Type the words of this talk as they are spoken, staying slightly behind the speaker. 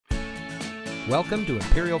Welcome to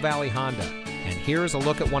Imperial Valley Honda, and here's a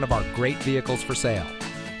look at one of our great vehicles for sale.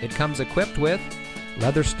 It comes equipped with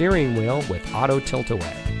leather steering wheel with auto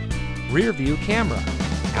tilt-away, rear view camera,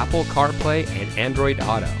 Apple CarPlay and Android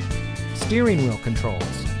Auto, steering wheel controls,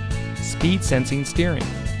 speed sensing steering,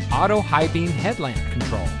 auto high beam headlamp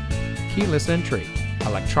control, keyless entry,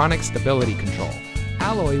 electronic stability control,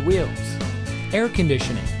 alloy wheels, air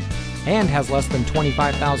conditioning, and has less than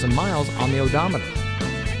 25,000 miles on the odometer.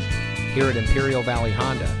 Here at Imperial Valley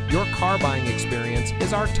Honda, your car buying experience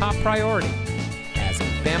is our top priority. As a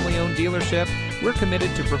family-owned dealership, we're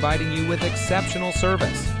committed to providing you with exceptional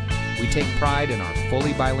service. We take pride in our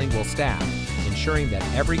fully bilingual staff, ensuring that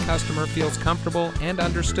every customer feels comfortable and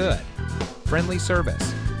understood. Friendly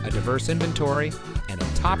service, a diverse inventory, and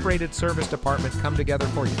a top-rated service department come together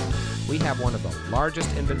for you. We have one of the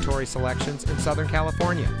largest inventory selections in Southern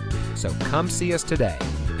California. So come see us today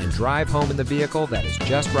and drive home in the vehicle that is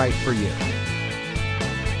just right for you.